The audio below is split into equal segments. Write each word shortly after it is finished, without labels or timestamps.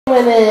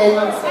women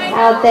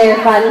out there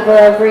fighting for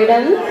our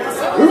freedom.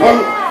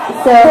 And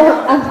so,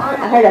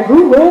 I heard a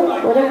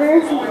who-whoop, whatever.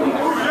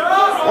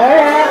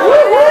 Alright,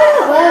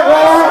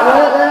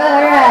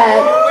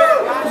 alright.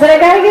 But I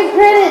gotta give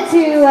credit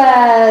to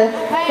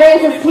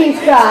Francis T.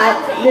 Scott.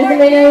 Does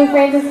anybody know who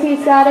Francis T.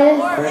 Scott is?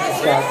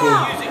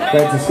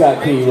 Francis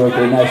Scott Key wrote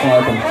the national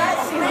anthem.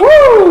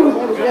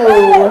 Woo! There we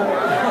go.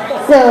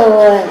 So,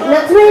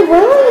 not too many,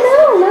 well,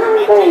 not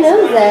everybody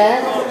knows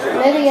that.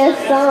 Maybe us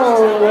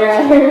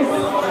songwriters.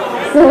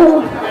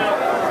 So,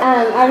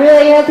 I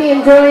really hope you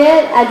enjoy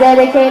it. I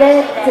dedicate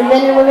it to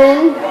men and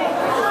women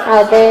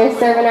out there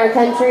serving our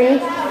country.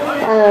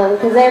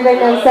 Because everybody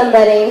knows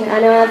somebody. I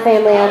know I have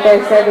family out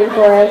there serving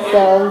for us,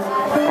 so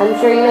I'm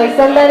sure you know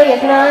somebody.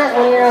 If not,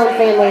 one of your own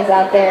families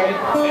out there.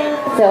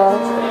 So,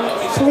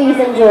 please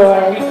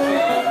enjoy.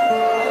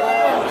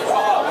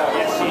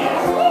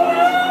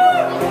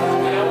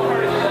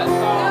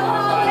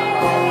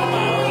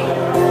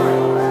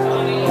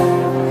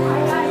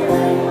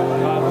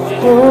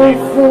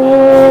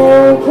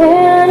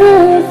 Can you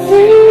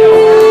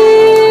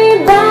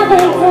see by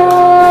the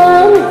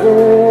dawn's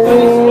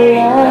early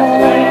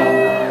light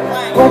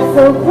what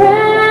so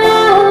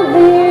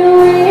proudly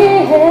we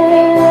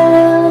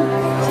held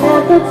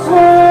at the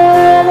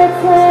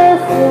twilight's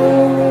last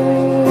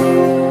gleaming?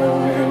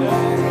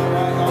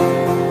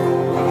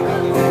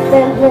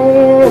 Then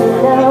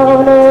playing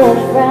on a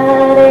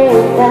Friday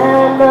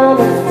night,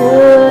 Mama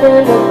stood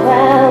in the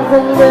clouds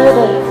under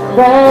the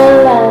bright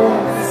lights.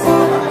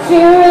 She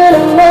ran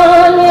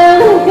among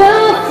young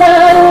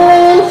gunfire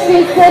when she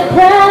said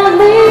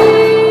proudly,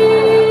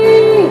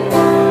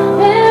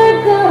 there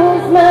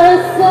goes my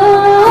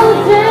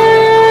soldier,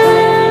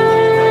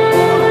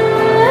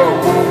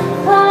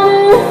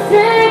 honor,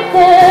 strength,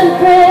 and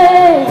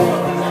praise.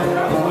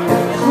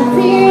 She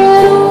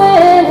feared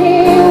when he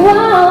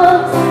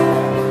walked,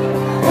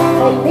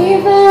 and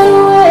even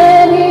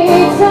when he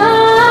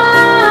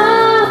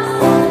talks,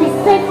 he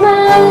said,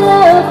 my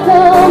love,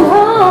 come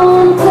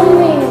home to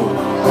me.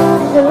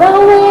 She'll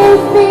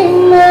always be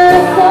my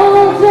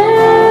soldier.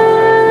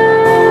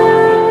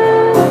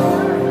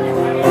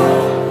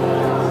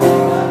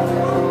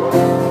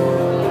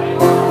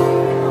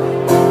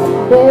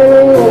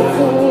 Barely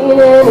 18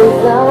 in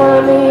his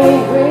army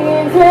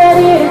greens,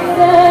 ready to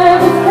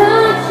serve his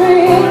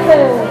country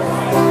first.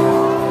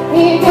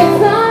 He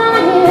gets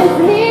on his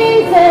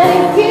knees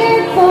and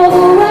cares for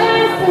the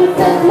worst and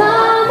says,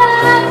 Mama,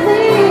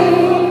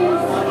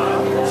 please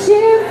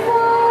cheer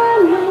for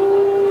me.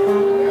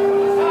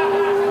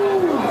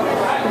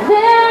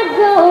 There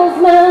goes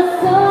my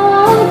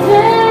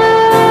soldier,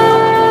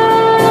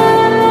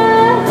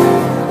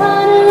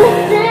 honor,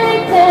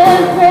 strength,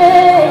 and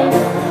praise.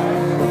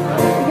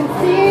 You can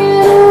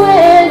feel it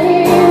when he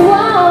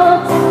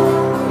walks,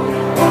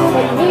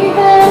 and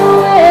even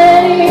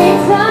when he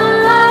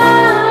talks.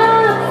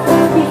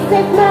 He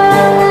said, my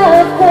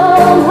love,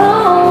 come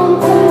home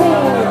to me.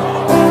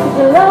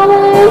 You'll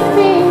always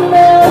be my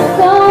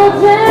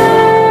soldier.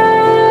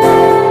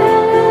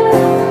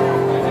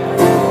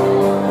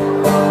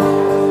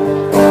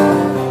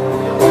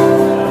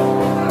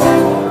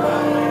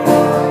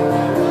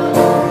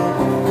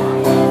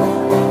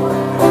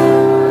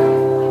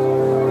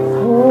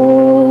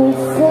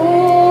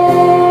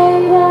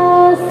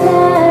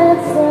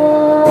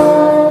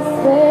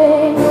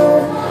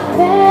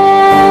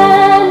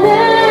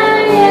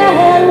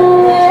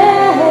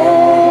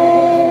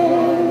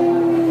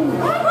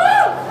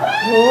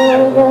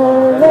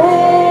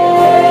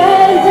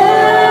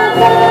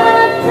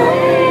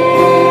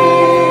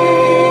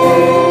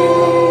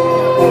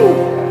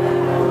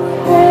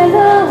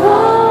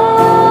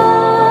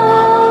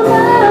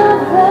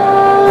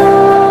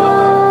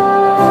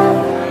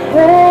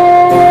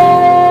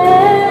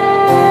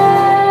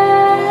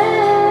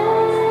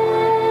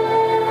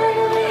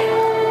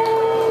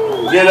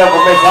 Get up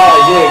for Miss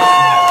Holly Hicks.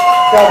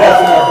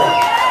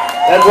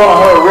 That's one of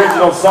her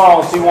original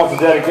songs she wants to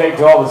dedicate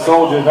to all the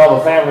soldiers and all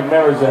the family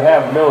members that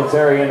have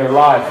military in their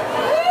life.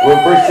 We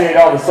appreciate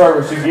all the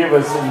service you give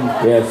us and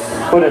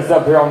put us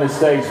up here on this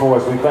stage for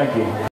us. We thank you.